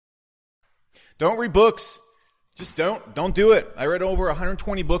Don't read books. Just don't do it. I read over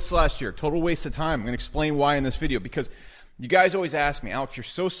 120 books last year. Total waste of time. I'm going to explain why in this video, because you guys always ask me, Alex, you're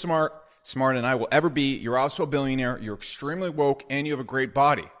so smarter than I will ever be. You're also a billionaire. You're extremely woke, and you have a great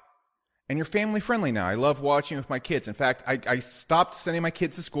body. And you're family friendly now. I love watching with my kids. In fact, I stopped sending my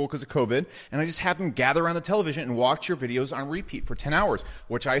kids to school because of COVID, and I just have them gather around the television and watch your videos on repeat for 10 hours,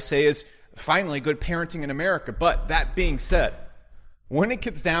 which I say is finally good parenting in America. But that being said, when it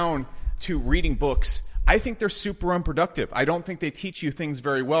gets down to reading books, I think they're super unproductive. I don't think they teach you things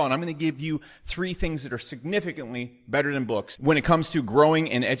very well, and I'm going to give you 3 things that are significantly better than books when it comes to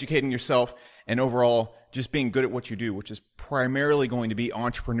growing and educating yourself and overall just being good at what you do, which is primarily going to be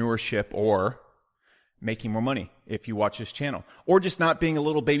entrepreneurship or making more money if you watch this channel, or just not being a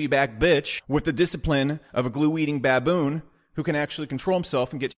little baby back bitch with the discipline of a glue-eating baboon who can actually control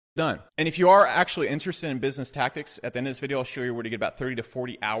himself and get done. And if you are actually interested in business tactics, at the end of this video, I'll show you where to get about 30 to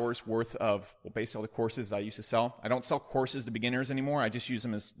 40 hours worth of, well, basically all the courses I used to sell. I don't sell courses to beginners anymore. I just use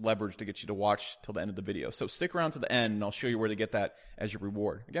them as leverage to get you to watch till the end of the video. So stick around to the end and I'll show you where to get that as your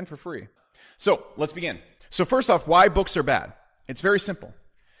reward. Again, for free. So let's begin. So first off, why books are bad? It's very simple.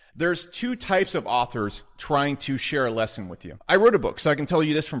 There's 2 types of authors trying to share a lesson with you. I wrote a book, so I can tell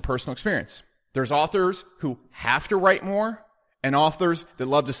you this from personal experience. There's authors who have to write more and authors that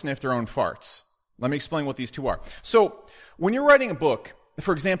love to sniff their own farts. Let me explain what these 2 are. So when you're writing a book,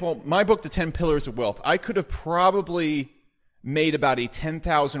 for example, my book, The 10 Pillars of Wealth, I could have probably made about a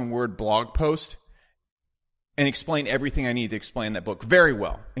 10,000 word blog post and explain everything I need to explain that book very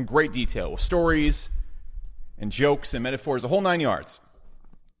well, in great detail, with stories and jokes and metaphors, the whole 9 yards.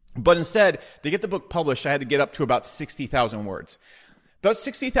 But instead, to get the book published, I had to get up to about 60,000 words. Those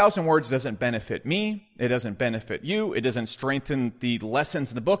 60,000 words doesn't benefit me. It doesn't benefit you. It doesn't strengthen the lessons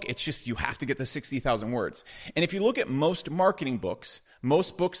in the book. It's just you have to get to 60,000 words. And if you look at most marketing books,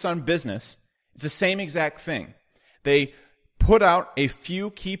 most books on business, it's the same exact thing. They put out a few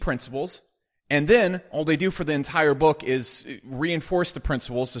key principles, and then all they do for the entire book is reinforce the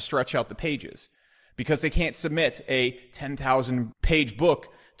principles to stretch out the pages, because they can't submit a 10,000 page book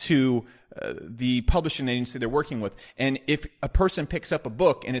to the publishing agency they're working with. And if a person picks up a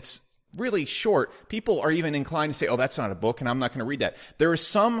book and it's really short, people are even inclined to say, oh, that's not a book and I'm not going to read that. There is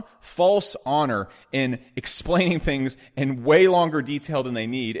some false honor in explaining things in way longer detail than they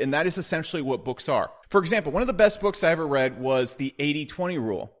need, and that is essentially what books are. For example, one of the best books I ever read was The 80-20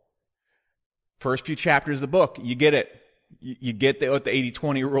 Rule. First few chapters of the book, you get it. You get what the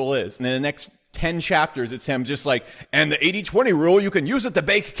 80-20 rule is. And then the next 10 chapters, it's him just like, and the 80-20 rule, you can use it to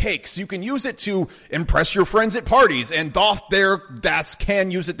bake cakes. You can use it to impress your friends at parties. And doth das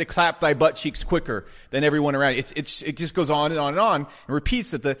can use it to clap thy butt cheeks quicker than everyone around. It just goes on and on and on and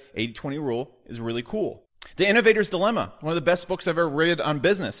repeats that the 80-20 rule is really cool. The Innovator's Dilemma, one of the best books I've ever read on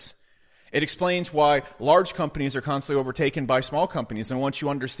business. It explains why large companies are constantly overtaken by small companies. And once you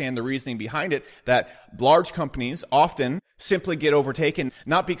understand the reasoning behind it, that large companies often simply get overtaken,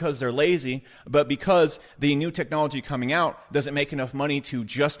 not because they're lazy, but because the new technology coming out doesn't make enough money to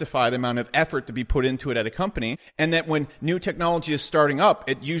justify the amount of effort to be put into it at a company. And that when new technology is starting up,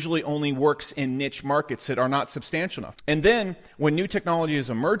 it usually only works in niche markets that are not substantial enough. And then when new technology is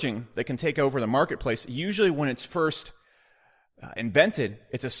emerging that can take over the marketplace, usually when it's first invented,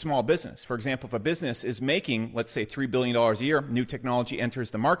 it's a small business. For example, if a business is making, let's say, $3 billion a year, new technology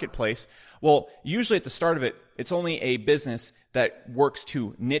enters the marketplace. Well, usually at the start of it, it's only a business that works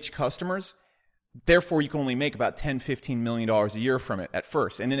to niche customers. Therefore, you can only make about $10, $15 million a year from it at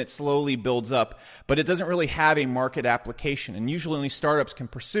first. And then it slowly builds up, but it doesn't really have a market application. And usually only startups can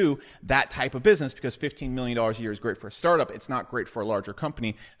pursue that type of business because $15 million a year is great for a startup. It's not great for a larger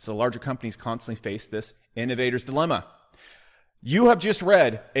company. So larger companies constantly face this innovator's dilemma. You have just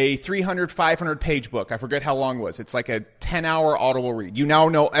read a 300, 500 page book. I forget how long it was. It's like a 10-hour audible read. You now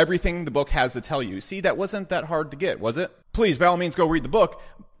know everything the book has to tell you. See, that wasn't that hard to get, was it? Please, by all means, go read the book.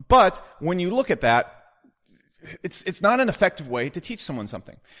 But when you look at that, it's not an effective way to teach someone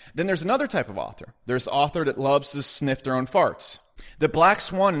something. Then there's another type of author. There's the author that loves to sniff their own farts. The Black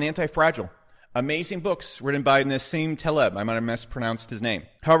Swan and Anti-Fragile. Amazing books written by Nassim Taleb. I might have mispronounced his name.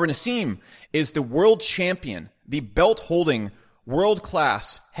 However, Nassim is the world champion, the belt-holding,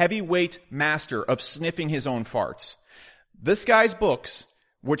 world-class, heavyweight master of sniffing his own farts. This guy's books,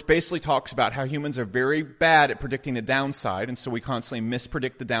 which basically talks about how humans are very bad at predicting the downside, and so we constantly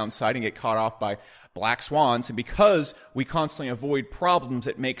mispredict the downside and get caught off by black swans, and because we constantly avoid problems,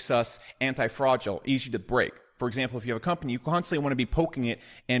 it makes us anti-fragile, easy to break. For example, if you have a company, you constantly want to be poking it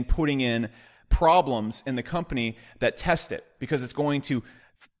and putting in problems in the company that test it, because it's going to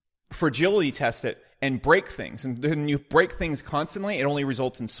fragility test it and break things. And then you break things constantly, it only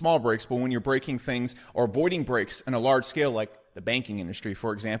results in small breaks. But when you're breaking things or avoiding breaks on a large scale, like the banking industry,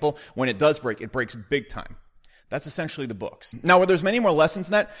 for example, when it does break, it breaks big time. That's essentially the books. Now, where there's many more lessons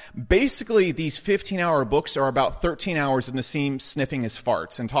in that, basically these 15-hour books are about 13 hours of Nassim sniffing his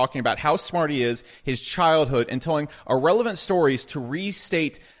farts and talking about how smart he is, his childhood, and telling irrelevant stories to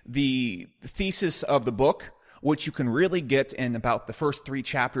restate the thesis of the book, which you can really get in about the first 3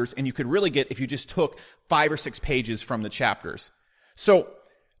 chapters, and you could really get if you just took 5 or 6 pages from the chapters. So,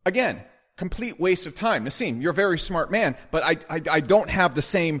 again, complete waste of time. Nassim, you're a very smart man, but I don't have the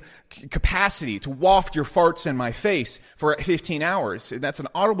same capacity to waft your farts in my face for 15 hours. That's an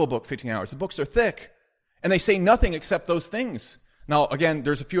Audible book, 15 hours. The books are thick, and they say nothing except those things. Now, again,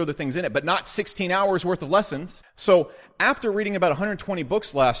 there's a few other things in it, but not 16 hours worth of lessons. So after reading about 120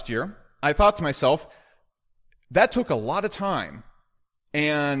 books last year, I thought to myself, that took a lot of time,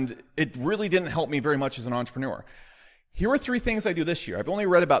 and it really didn't help me very much as an entrepreneur. Here are 3 things I do this year. I've only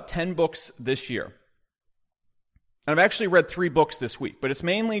read about 10 books this year. And I've actually read 3 books this week, but it's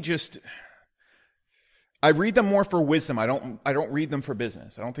mainly just, I read them more for wisdom. I don't read them for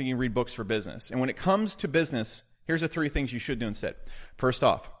business. I don't think you read books for business. And when it comes to business, here's the 3 things you should do instead. First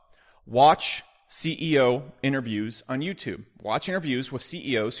off, watch CEO interviews on YouTube. Watch interviews with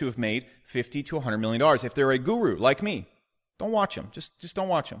CEOs who have made $50 to $100 million. If they're a guru like me, don't watch them. Just don't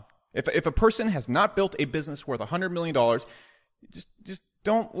watch them. If a person has not built a business worth $100 million, just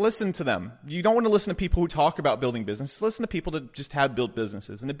don't listen to them. You don't want to listen to people who talk about building businesses. Listen to people that just have built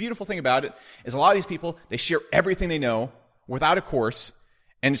businesses. And the beautiful thing about it is a lot of these people, they share everything they know without a course,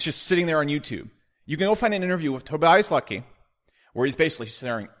 and it's just sitting there on YouTube. You can go find an interview with Tobias Lucky, where he's basically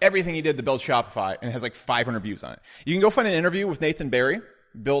sharing everything he did to build Shopify, and it has like 500 views on it. You can go find an interview with Nathan Barry,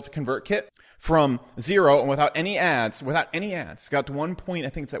 built ConvertKit from zero and without any ads. It's got to 1 point, I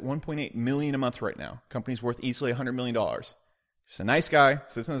think it's at 1.8 million a month right now. Company's worth easily $100 million. Just a nice guy,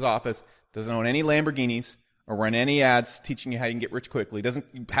 sits in his office, doesn't own any Lamborghinis or run any ads teaching you how you can get rich quickly.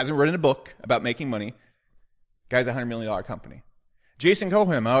 Hasn't written a book about making money. Guy's a $100 million company. Jason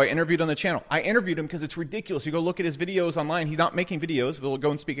Cohen, I interviewed on the channel. I interviewed him because it's ridiculous. You go look at his videos online. He's not making videos, but he'll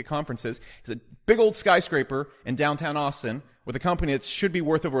go and speak at conferences. He's a big old skyscraper in downtown Austin with a company that should be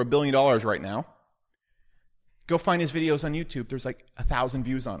worth over $1 billion right now. Go find his videos on YouTube. There's like 1,000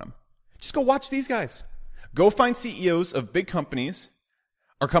 views on them. Just go watch these guys. Go find CEOs of big companies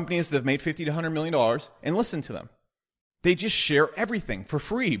or companies that have made $50 to $100 million and listen to them. They just share everything for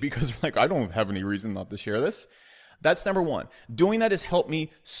free because they're like, I don't have any reason not to share this. That's number 1. Doing that has helped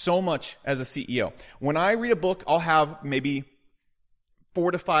me so much as a CEO. When I read a book, I'll have maybe 4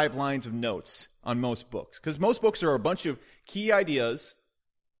 to 5 lines of notes on most books, because most books are a bunch of key ideas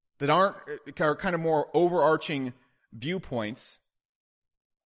that are kind of more overarching viewpoints,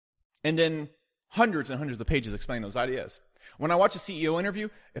 and then hundreds and hundreds of pages explain those ideas. When I watch a CEO interview,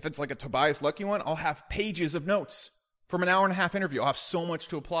 if it's like a Tobias Lucky one, I'll have pages of notes. From an hour and a half interview, I'll have so much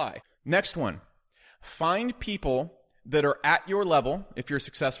to apply. Next one. Find people that are at your level, if you're a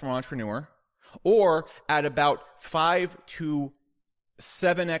successful entrepreneur, or at about 5 to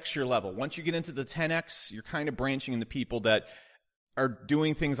 7x your level. Once you get into the 10x, you're kind of branching into people that are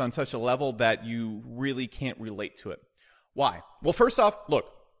doing things on such a level that you really can't relate to it. Why? Well, first off, look,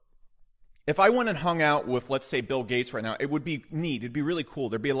 if I went and hung out with, let's say, Bill Gates right now, it would be neat. It'd be really cool.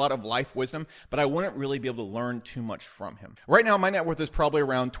 There'd be a lot of life wisdom, but I wouldn't really be able to learn too much from him. Right now, my net worth is probably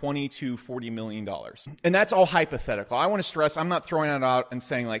around $20 to $40 million. And that's all hypothetical. I want to stress, I'm not throwing it out and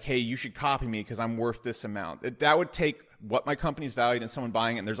saying like, hey, you should copy me because I'm worth this amount. That would take what my company's valued and someone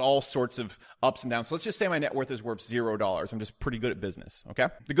buying it, and there's all sorts of ups and downs. So let's just say my net worth is worth $0. I'm just pretty good at business, okay?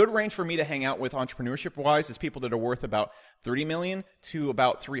 The good range for me to hang out with entrepreneurship-wise is people that are worth about 30 million to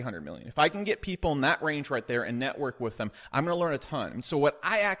about 300 million. If I can get people in that range right there and network with them, I'm going to learn a ton. And so what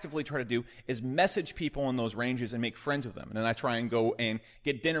I actively try to do is message people in those ranges and make friends with them. And then I try and go and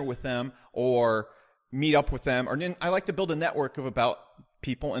get dinner with them or meet up with them. Or then I like to build a network of about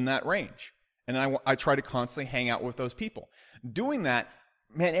people in that range. And I try to constantly hang out with those people. Doing that,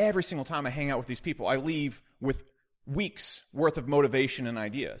 man, every single time I hang out with these people, I leave with weeks worth of motivation and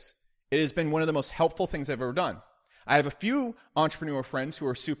ideas. It has been one of the most helpful things I've ever done. I have a few entrepreneur friends who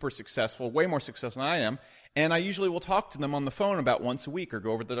are super successful, way more successful than I am, and I usually will talk to them on the phone about once a week or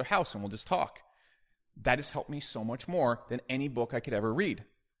go over to their house and we'll just talk. That has helped me so much more than any book I could ever read.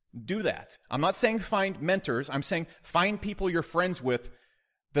 Do that. I'm not saying find mentors. I'm saying find people you're friends with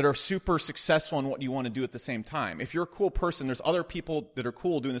that are super successful in what you want to do at the same time. If you're a cool person, there's other people that are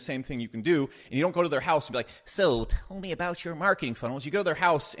cool doing the same thing you can do, and you don't go to their house and be like, so tell me about your marketing funnels. You go to their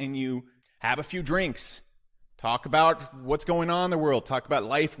house and you have a few drinks, Talk about what's going on in the world. Talk about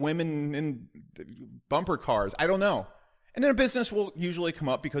life, women, and bumper cars. I don't know. And then a business will usually come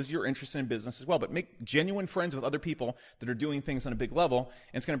up because you're interested in business as well. But make genuine friends with other people that are doing things on a big level,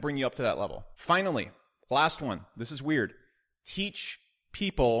 and it's going to bring you up to that level. Finally, last one. This is weird. Teach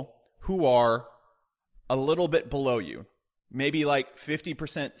people who are a little bit below you. Maybe like 50%,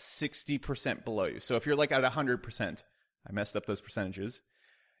 60% below you. So if you're like at 100%, I messed up those percentages.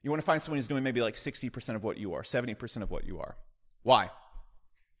 You want to find someone who's doing maybe like 60% of what you are, 70% of what you are. Why?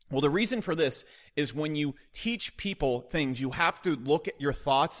 Well, the reason for this is when you teach people things, you have to look at your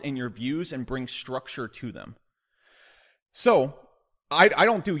thoughts and your views and bring structure to them. So I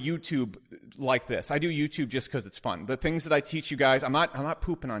don't do YouTube like this. I do YouTube just because it's fun. The things that I teach you guys, I'm not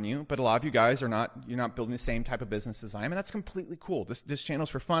pooping on you, but a lot of you guys you're not building the same type of business as I am, and that's completely cool. This channel's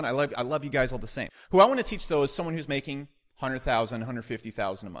for fun. I love you guys all the same. Who I want to teach though is someone who's making $100,000,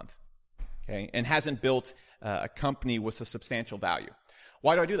 $150,000 a month, okay, and hasn't built a company with a substantial value.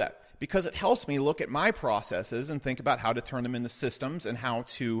 Why do I do that? Because it helps me look at my processes and think about how to turn them into systems and how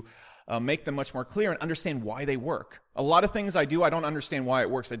to make them much more clear and understand why they work. A lot of things I do, I don't understand why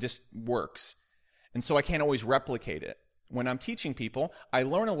it works. It just works. And so I can't always replicate it. When I'm teaching people, I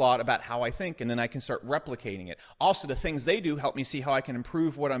learn a lot about how I think, and then I can start replicating it. Also, the things they do help me see how I can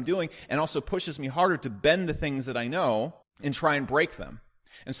improve what I'm doing, and also pushes me harder to bend the things that I know and try and break them.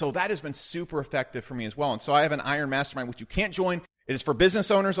 And so that has been super effective for me as well. And so I have an Iron Mastermind, which you can't join. It is for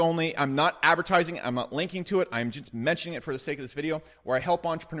business owners only. I'm not advertising it. I'm not linking to it. I'm just mentioning it for the sake of this video, where I help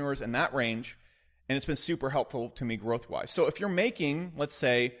entrepreneurs in that range, and it's been super helpful to me growth-wise. So if you're making, let's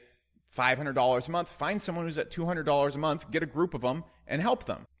say, $500 a month, find someone who's at $200 a month, get a group of them, and help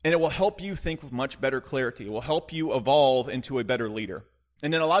them. And it will help you think with much better clarity. It will help you evolve into a better leader.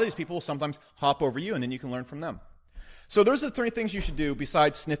 And then a lot of these people will sometimes hop over you, and then you can learn from them. So those are the 3 things you should do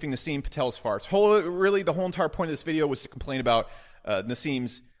besides sniffing Nassim Patel's farts. Really, the whole entire point of this video was to complain about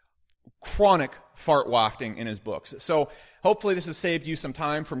Nassim's chronic fart wafting in his books. So hopefully this has saved you some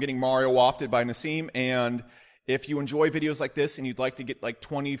time from getting Mario wafted by Nassim. And if you enjoy videos like this and you'd like to get like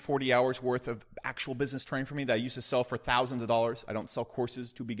 20, 40 hours worth of actual business training from me that I used to sell for thousands of dollars, I don't sell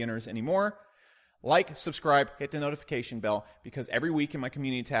courses to beginners anymore. Like, subscribe, hit the notification bell, because every week in my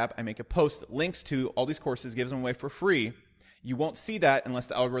community tab, I make a post that links to all these courses, gives them away for free. You won't see that unless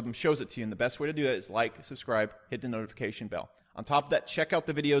the algorithm shows it to you. And the best way to do that is like, subscribe, hit the notification bell. On top of that, check out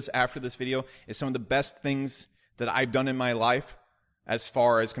the videos after this video. It's some of the best things that I've done in my life as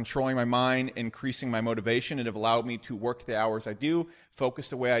far as controlling my mind, increasing my motivation. It have allowed me to work the hours I do, focus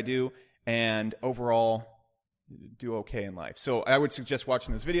the way I do, and overall do okay in life. So I would suggest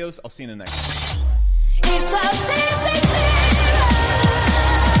watching those videos. I'll see you in the next one.